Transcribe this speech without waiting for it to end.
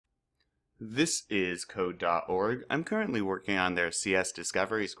This is Code.org. I'm currently working on their CS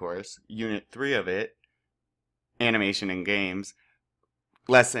Discoveries course, Unit 3 of it, Animation in Games,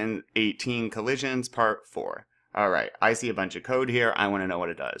 Lesson 18, Collisions, Part 4. Alright, I see a bunch of code here. I want to know what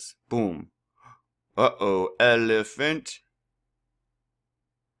it does. Boom. Uh-oh, elephant.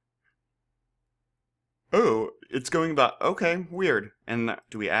 Oh, it's going about... Okay, weird. And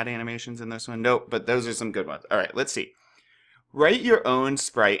do we add animations in this one? Nope, but those are some good ones. Alright, let's see. Write your own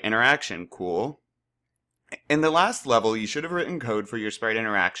sprite interaction. Cool. In the last level, you should have written code for your sprite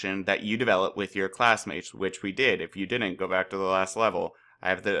interaction that you developed with your classmates, which we did. If you didn't, go back to the last level.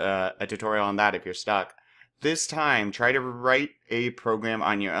 I have a tutorial on that if you're stuck. This time, try to write a program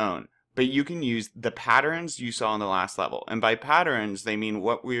on your own. But you can use the patterns you saw in the last level. And by patterns, they mean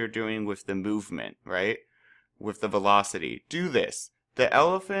what we are doing with the movement, right? With the velocity. Do this. The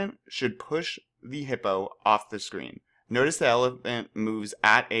elephant should push the hippo off the screen. Notice the elephant moves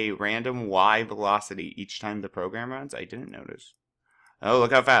at a random y velocity each time the program runs. I didn't notice. Oh,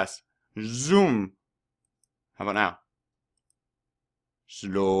 look how fast. Zoom. How about now?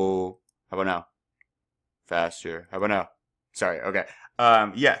 Slow. How about now? Faster. How about now? Sorry, okay.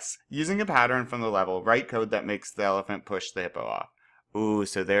 Yes, using a pattern from the level, write code that makes the elephant push the hippo off. Ooh,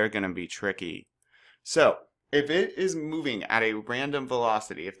 so they're going to be tricky. So, if it is moving at a random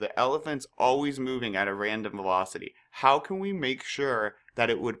velocity, if the elephant's always moving at a random velocity, how can we make sure that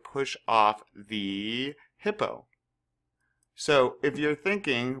it would push off the hippo? So if you're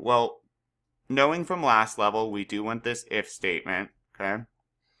thinking, well, knowing from last level, we do want this if statement, okay?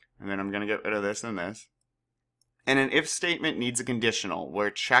 And then I'm going to get rid of this and this. And an if statement needs a conditional. We're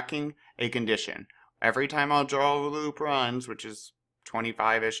checking a condition. Every time our draw loop runs, which is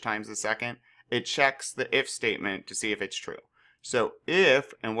 25-ish times a second, it checks the if statement to see if it's true. So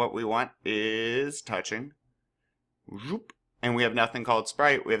if, and what we want is touching, and we have nothing called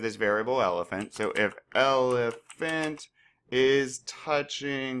sprite, we have this variable elephant. So if elephant is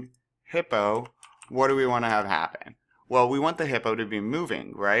touching hippo, what do we want to have happen? Well, we want the hippo to be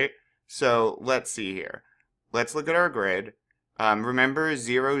moving, right? So let's see here. Let's look at our grid. Remember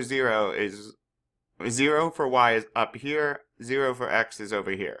 0, 0 is 0 for y is up here, 0 for x is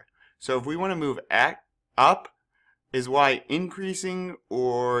over here. So if we want to move x up, is y increasing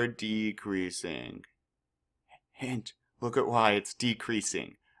or decreasing? Hint, look at y, it's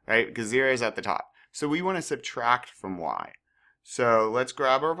decreasing, right? Because 0 is at the top. So we want to subtract from y. So let's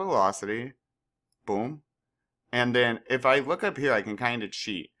grab our velocity, boom. And then if I look up here, I can kind of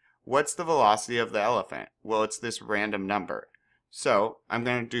cheat. What's the velocity of the elephant? Well, it's this random number. So I'm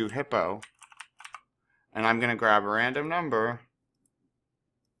going to do hippo, and I'm going to grab a random number.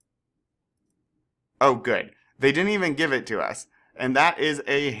 Oh, good. They didn't even give it to us. And that is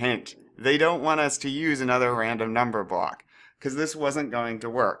a hint. They don't want us to use another random number block, because this wasn't going to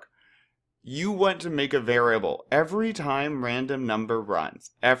work. You want to make a variable every time random number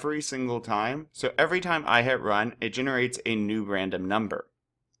runs. Every single time. So every time I hit run, it generates a new random number.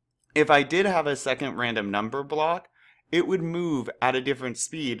 If I did have a second random number block, it would move at a different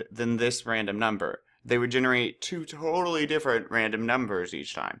speed than this random number. They would generate two totally different random numbers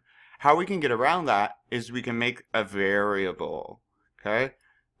each time. How we can get around that is we can make a variable, okay?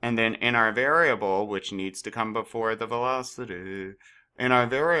 And then in our variable, which needs to come before the velocity, in our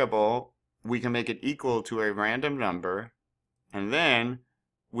variable, we can make it equal to a random number. And then,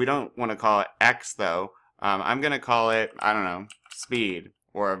 we don't want to call it x though. I'm going to call it, I don't know, speed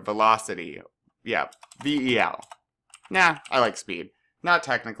or velocity. Yeah, VEL. Nah, I like speed. Not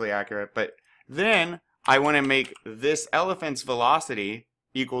technically accurate, but then I want to make this elephant's velocity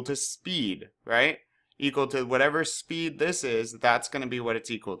equal to speed, right? Equal to whatever speed this is, that's going to be what it's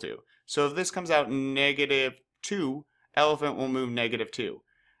equal to. So if this comes out -2, elephant will move -2.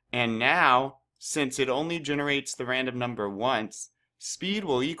 And now, since it only generates the random number once, speed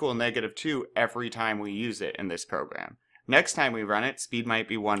will equal -2 every time we use it in this program. Next time we run it, speed might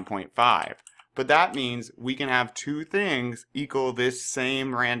be 1.5. But that means we can have two things equal this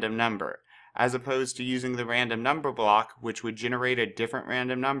same random number, as opposed to using the random number block, which would generate a different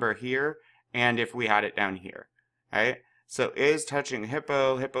random number here, and if we had it down here, right? So is touching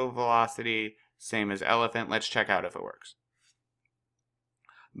hippo, hippo velocity, same as elephant. Let's check out if it works.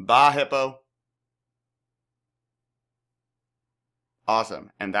 Bye, hippo.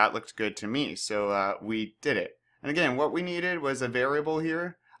 Awesome, and that looked good to me, so we did it. And again, what we needed was a variable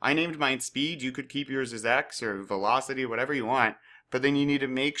here. I named mine speed. You could keep yours as x or velocity, whatever you want. But then you need to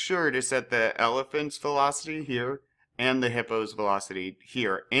make sure to set the elephant's velocity here and the hippo's velocity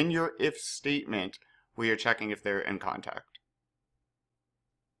here in your if statement where you're checking if they're in contact.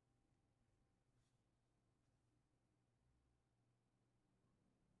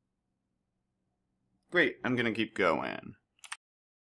 Great, I'm gonna keep going.